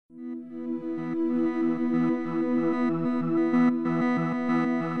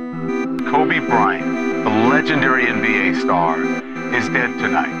Kobe Bryant, the legendary NBA star, is dead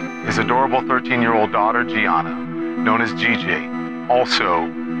tonight. His adorable 13-year-old daughter, Gianna, known as GJ, also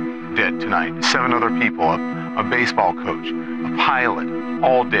dead tonight. 7 other people, a baseball coach, a pilot,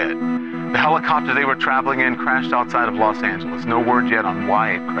 all dead. The helicopter they were traveling in crashed outside of Los Angeles. No word yet on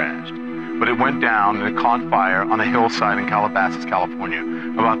why it crashed. But it went down and it caught fire on a hillside in Calabasas, California,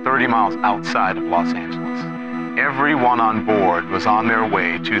 about 30 miles outside of Los Angeles. Everyone on board was on their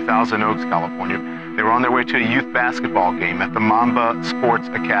way to Thousand Oaks, California. They were on their way to a youth basketball game at the Mamba Sports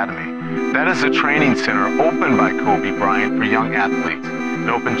Academy. That is a training center opened by Kobe Bryant for young athletes. It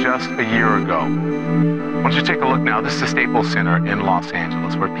opened just a year ago. I want you to take a look now. This is the Staples Center in Los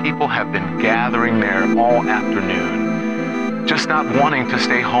Angeles, where people have been gathering there all afternoon, just not wanting to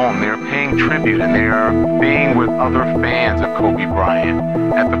stay home. They're paying tribute and they are being with other fans of Kobe Bryant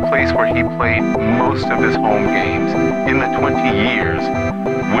at the place where he played most of his home games in the 20 years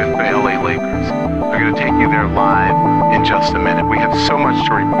with the LA Lakers. I'm going to take you there live in just a minute. We have so much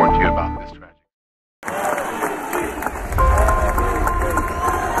to report to you about this tragedy.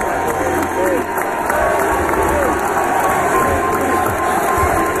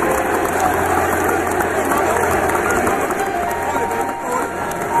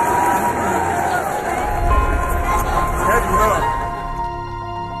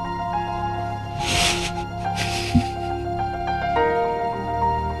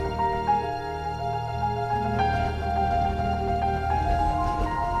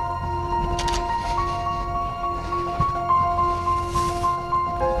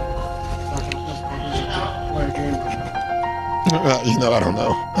 I don't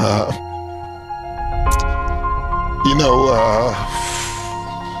know.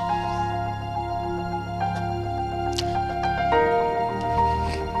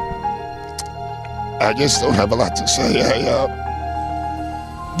 I just don't have a lot to say.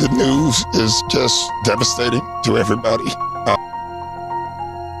 The news is just devastating to everybody.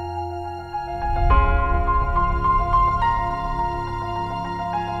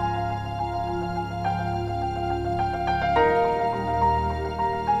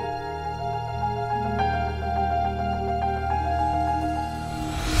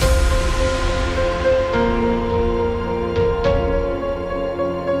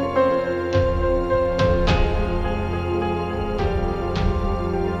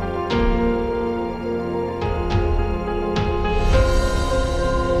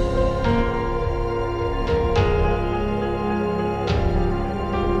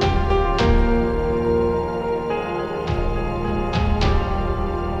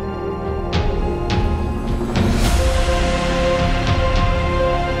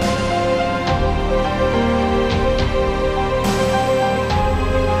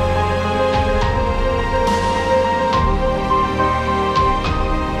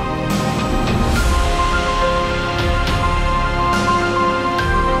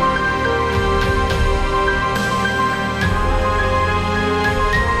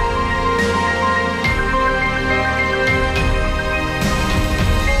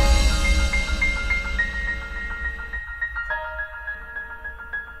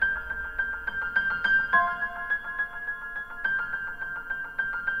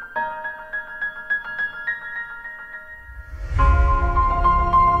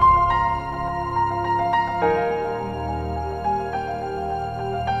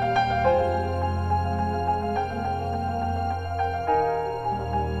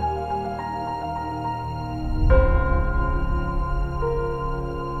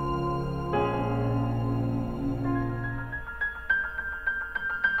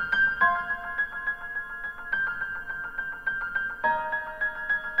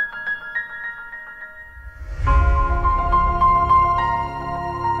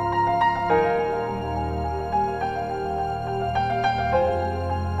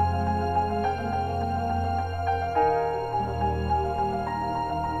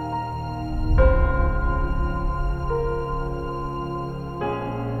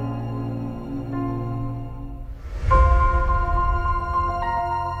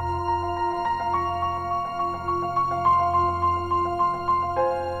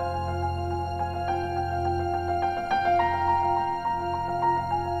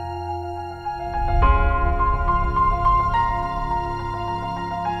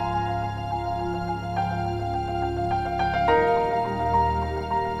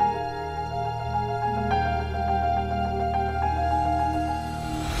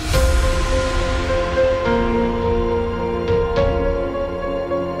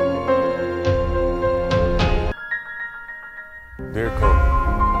 Dear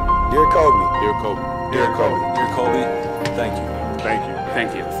Kobe. Dear Kobe. Dear Kobe. Dear Kobe, thank you. Thank you.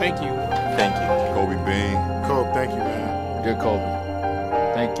 Thank you. Thank you. Thank you. Kobe Bean. Kobe, thank you, man. Dear Kobe,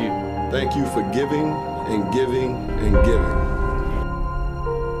 thank you. Thank you for giving and giving and giving.